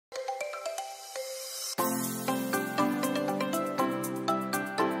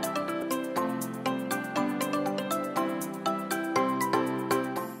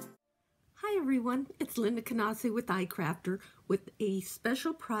everyone, it's Linda Canasi with iCrafter with a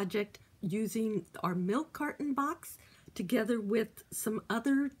special project using our Milk Carton Box together with some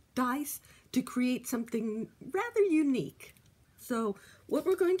other dies to create something rather unique. So what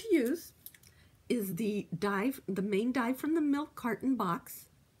we're going to use is the main die from the Milk Carton Box.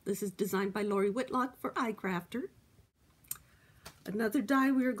 This is designed by Lori Whitlock for iCrafter. Another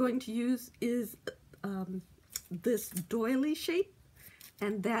die we are going to use is this doily shape,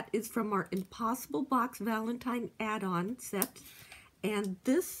 and that is from our Impossible Box Valentine add-on set. And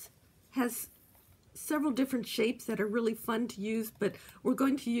this has several different shapes that are really fun to use, but we're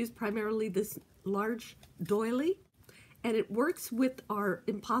going to use primarily this large doily, and it works with our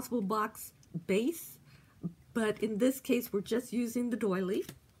Impossible Box base, but in this case we're just using the doily.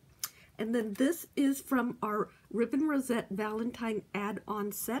 And then this is from our Ribbon Rosette Valentine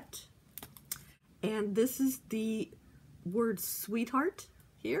add-on set, and this is the word sweetheart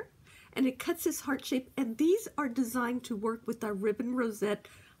here, and it cuts this heart shape, and these are designed to work with our Ribbon Rosette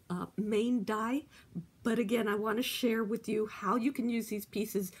main die. But again, I want to share with you how you can use these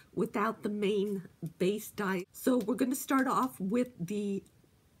pieces without the main base die. So we're going to start off with the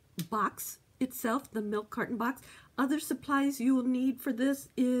box itself, the Milk Carton Box. Other supplies you will need for this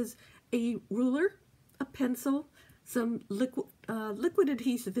is a ruler, a pencil, some liquid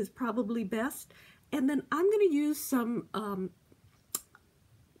adhesive is probably best, and then I'm going to use some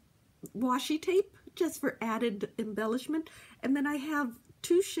washi tape just for added embellishment. And then I have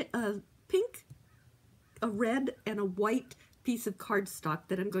two pink, a red, and a white piece of cardstock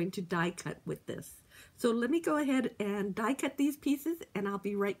that I'm going to die cut with this. So let me go ahead and die cut these pieces, and I'll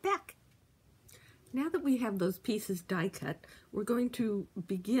be right back. Now that we have those pieces die cut, we're going to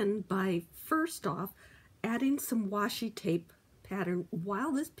begin by first off adding some washi tape pattern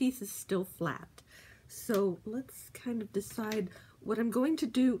while this piece is still flat. So let's kind of decide. What I'm going to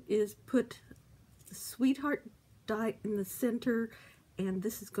do is put the sweetheart die in the center, and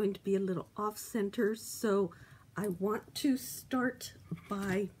this is going to be a little off center. So I want to start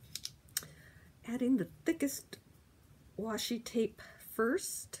by adding the thickest washi tape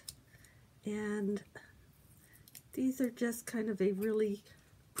first, and these are just kind of a really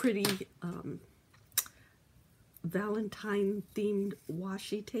pretty Valentine themed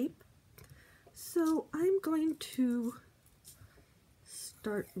washi tape. So I'm going to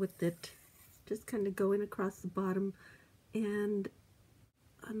start with it, just kind of going across the bottom, and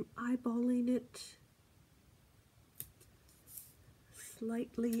I'm eyeballing it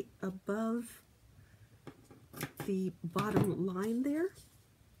slightly above the bottom line there.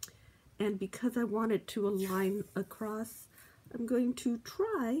 And because I want it to align across, I'm going to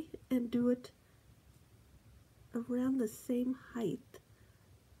try and do it around the same height.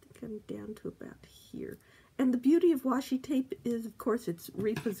 I think I'm down to about here. And the beauty of washi tape is, of course, it's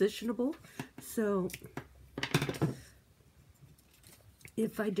repositionable. So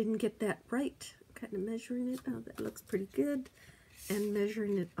if I didn't get that right, kind of measuring it, oh, that looks pretty good. And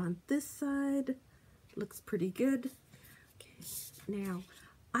measuring it on this side looks pretty good. Okay, now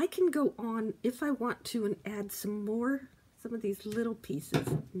I can go on if I want to and add some of these little pieces.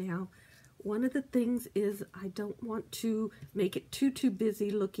 Now, one of the things is I don't want to make it too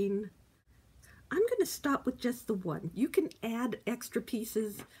busy looking. I'm going to stop with just the one. You can add extra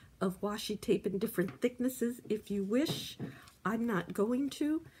pieces of washi tape in different thicknesses if you wish. I'm not going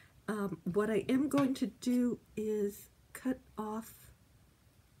to. What I am going to do is cut off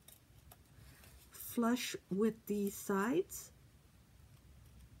flush with the sides.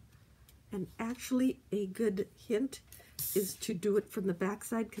 And actually a good hint is to do it from the back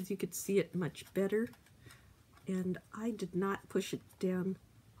side because you could see it much better. And I did not push it down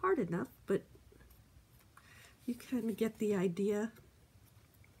hard enough, but you kind of get the idea.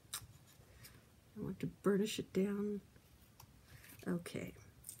 I want to burnish it down. Okay.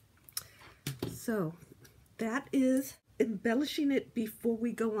 So that is embellishing it before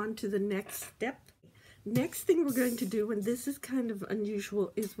we go on to the next step. Next thing we're going to do, and this is kind of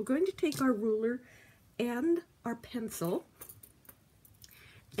unusual, is we're going to take our ruler and our pencil,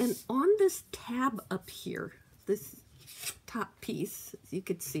 and on this tab up here, this top piece, as you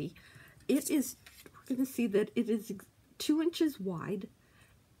can see, we're going to see that it is 2 inches wide,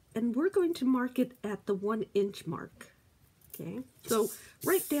 and we're going to mark it at the 1 inch mark. Okay, so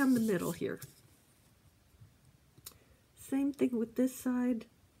right down the middle here. Same thing with this side.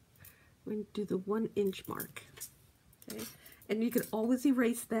 We're going to do the 1 inch mark. Okay, and you can always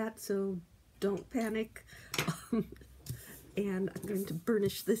erase that, so don't panic. And I'm going to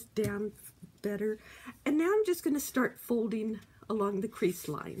burnish this down better. And now I'm just going to start folding along the crease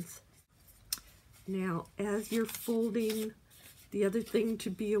lines. Now, as you're folding The other thing to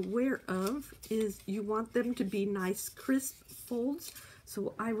be aware of is you want them to be nice crisp folds.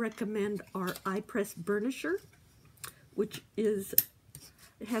 So I recommend our iPress Burnisher, which is,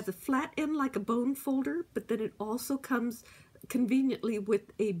 it has a flat end like a bone folder, but then it also comes conveniently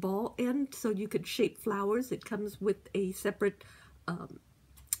with a ball end, so you could shape flowers. It comes with a separate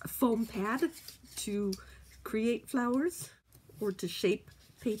foam pad to create flowers or to shape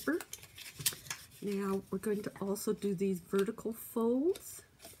paper. Now we're going to also do these vertical folds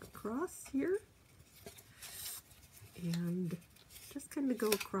across here and just kind of go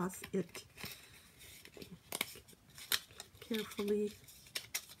across it carefully.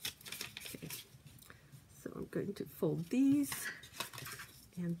 Okay. So I'm going to fold these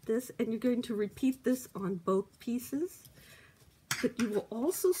and this, and you're going to repeat this on both pieces. But you will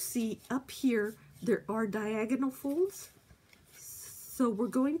also see up here there are diagonal folds. So we're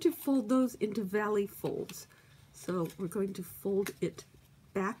going to fold those into valley folds. So we're going to fold it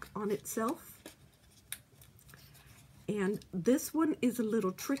back on itself. And this one is a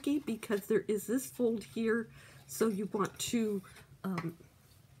little tricky because there is this fold here. So you want to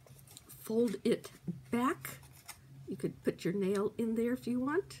fold it back. You could put your nail in there if you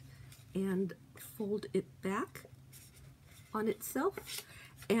want and fold it back on itself.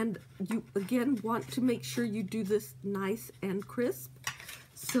 And you again want to make sure you do this nice and crisp.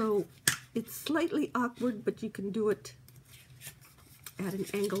 So it's slightly awkward, but you can do it at an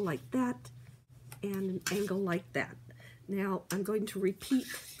angle like that and an angle like that. Now I'm going to repeat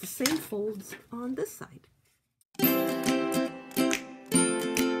the same folds on this side.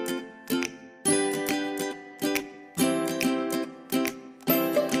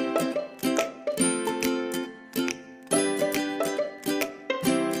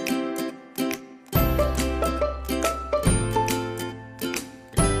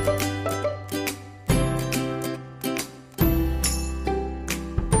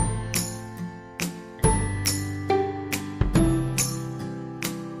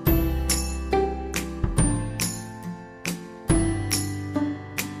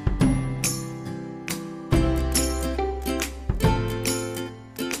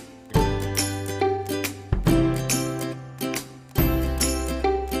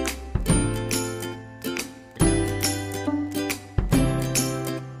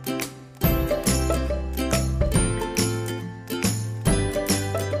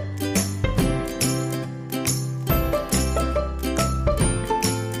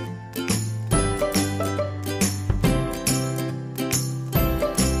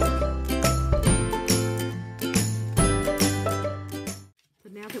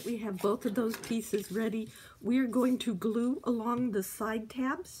 Both of those pieces ready, we're going to glue along the side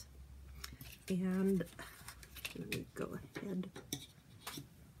tabs. And let me go ahead.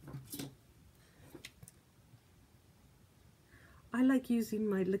 I like using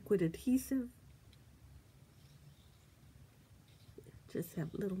my liquid adhesive. Just have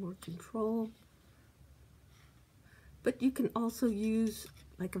a little more control. But you can also use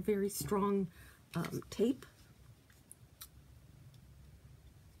like a very strong tape.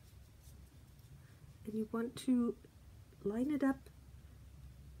 And you want to line it up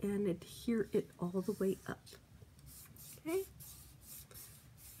and adhere it all the way up. Okay?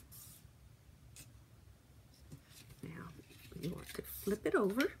 Now, you want to flip it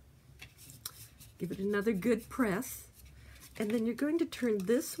over, give it another good press, and then you're going to turn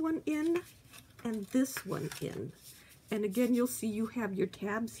this one in and this one in. And again, you'll see you have your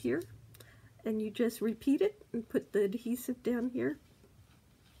tabs here, and you just repeat it and put the adhesive down here.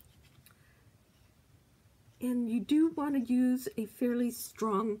 And you do want to use a fairly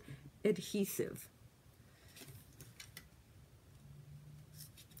strong adhesive.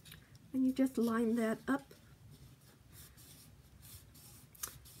 And you just line that up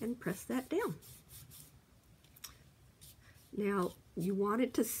and press that down. Now, you want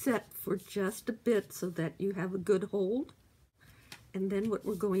it to set for just a bit so that you have a good hold. And then what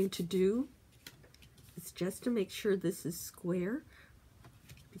we're going to do is just to make sure this is square,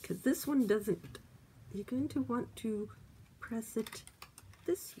 because this one doesn't. You're going to want to press it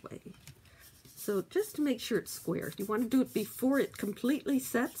this way. So just to make sure it's square. You want to do it before it completely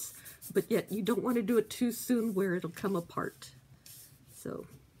sets, but yet you don't want to do it too soon where it'll come apart. So,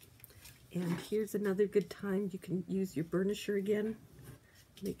 and here's another good time. You can use your burnisher again.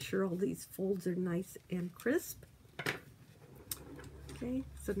 Make sure all these folds are nice and crisp. Okay,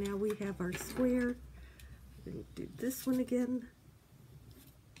 so now we have our square. We're going to do this one again.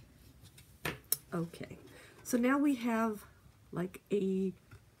 Okay, so now we have like a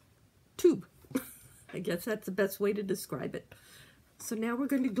tube. I guess that's the best way to describe it. So now we're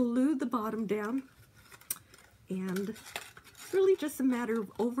going to glue the bottom down and really just a matter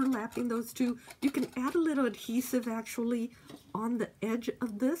of overlapping those two. You can add a little adhesive actually on the edge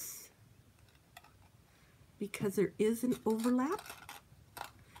of this because there is an overlap.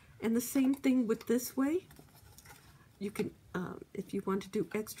 And the same thing with this way. You can, if you want to do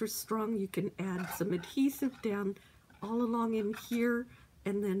extra strong, you can add some adhesive down all along in here,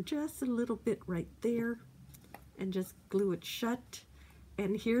 and then just a little bit right there, and just glue it shut.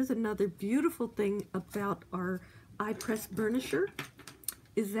 And here's another beautiful thing about our iPress burnisher,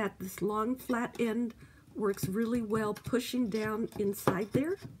 is that this long flat end works really well pushing down inside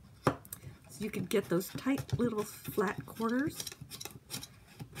there. So you can get those tight little flat corners.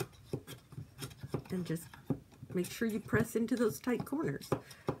 And just make sure you press into those tight corners,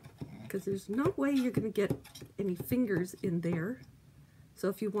 because there's no way you're going to get any fingers in there. So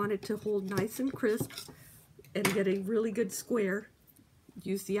if you want it to hold nice and crisp and get a really good square,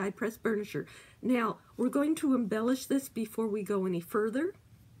 use the iPress burnisher. Now, we're going to embellish this before we go any further.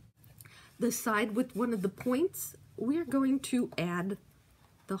 The side with one of the points, we're going to add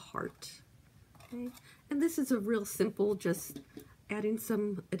the heart. Okay? And this is a real simple, just adding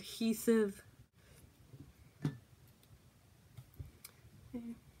some adhesive.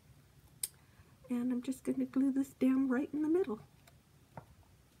 Okay. And I'm just going to glue this down right in the middle.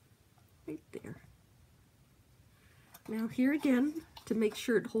 Right there. Now here again, to make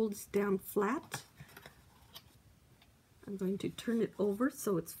sure it holds down flat, I'm going to turn it over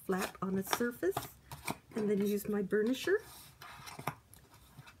so it's flat on its surface, and then use my burnisher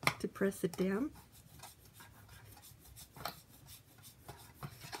to press it down.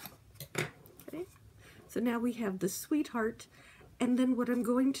 Okay, so now we have the sweetheart, and then what I'm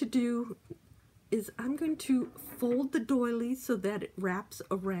going to do is I'm going to fold the doily so that it wraps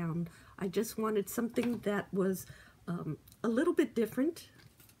around. I just wanted something that was a little bit different,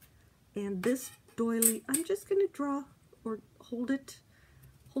 and this doily, I'm just going to draw or hold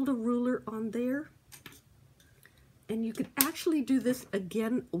a ruler on there, and you can actually do this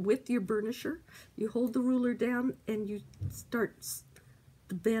again with your burnisher. You hold the ruler down and you start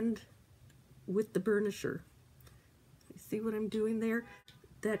the bend with the burnisher. You see what I'm doing there?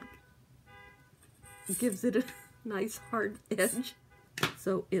 That gives it a nice hard edge.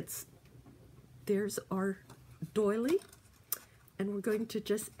 So there's our doily, and we're going to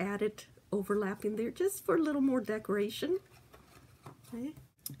just add it overlapping there just for a little more decoration. Okay,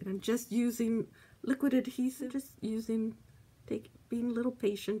 and I'm just using liquid adhesive, just being a little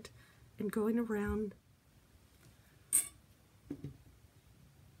patient and going around.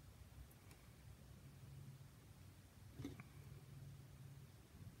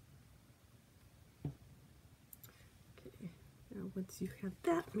 Okay, now once you have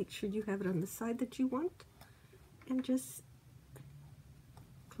that, make sure you have it on the side that you want, and just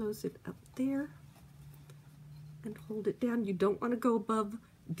close it up there and hold it down. You don't want to go above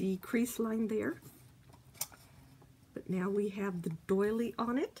the crease line there. But now we have the doily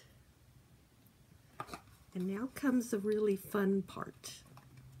on it. And now comes the really fun part.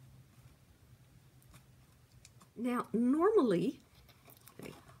 Now, normally,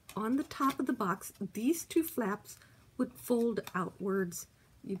 on the top of the box, these two flaps would fold outwards.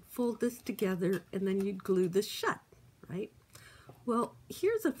 You'd fold this together and then you'd glue this shut, right? Well,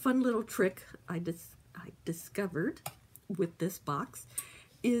 here's a fun little trick I discovered with this box.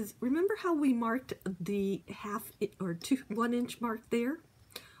 Is remember how we marked the 1 inch mark there?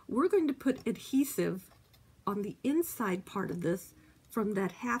 We're going to put adhesive on the inside part of this from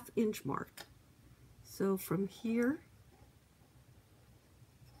that 1/2 inch mark. So from here,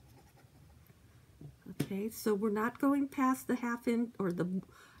 okay, so we're not going past the 1/2 inch or the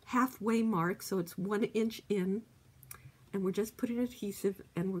halfway mark, so it's 1 inch in, and we're just putting adhesive,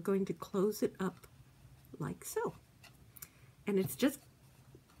 and we're going to close it up like so. And it's just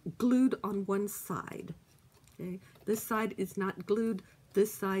glued on one side. Okay, this side is not glued,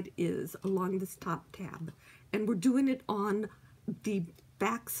 this side is along this top tab, and we're doing it on the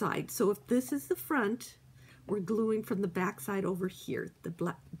back side. So if this is the front, we're gluing from the back side over here,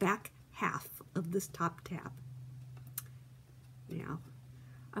 the back half of this top tab. Now,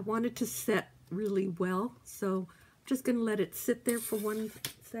 I want it to set really well, so I'm just going to let it sit there for 1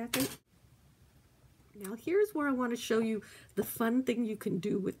 second. Now here's where I want to show you the fun thing you can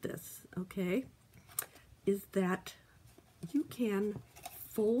do with this, okay, is that you can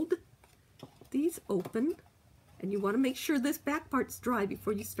fold these open, and you want to make sure this back part's dry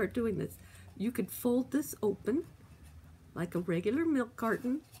before you start doing this. You could fold this open like a regular milk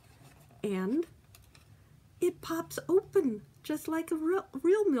carton, and it pops open just like a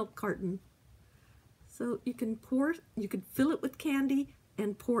real milk carton. So you can fill it with candy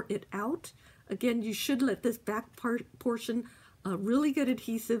and pour it out. Again, you should let this back portion a really good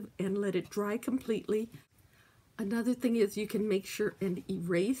adhesive and let it dry completely. Another thing is you can make sure and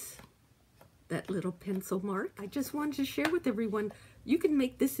erase that little pencil mark. I just wanted to share with everyone, you can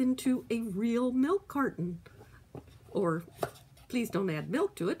make this into a real milk carton. Or please don't add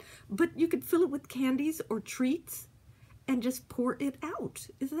milk to it, but you could fill it with candies or treats and just pour it out.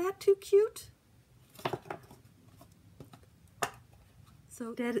 Is that too cute?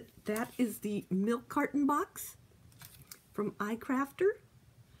 So that is the Milk Carton Box from icrafter,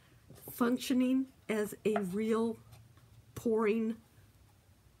 functioning as a real pouring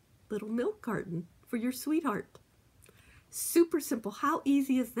little milk carton for your sweetheart. Super simple. How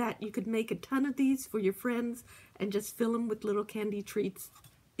easy is that? You could make a ton of these for your friends and just fill them with little candy treats.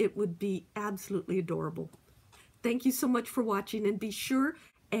 It would be absolutely adorable. Thank you so much for watching, and be sure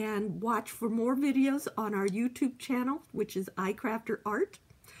and watch for more videos on our YouTube channel, which is icrafter art,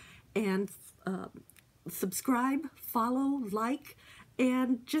 and subscribe, follow, like,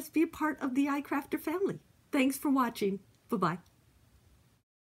 and just be a part of the icrafter family. Thanks for watching. Bye-bye.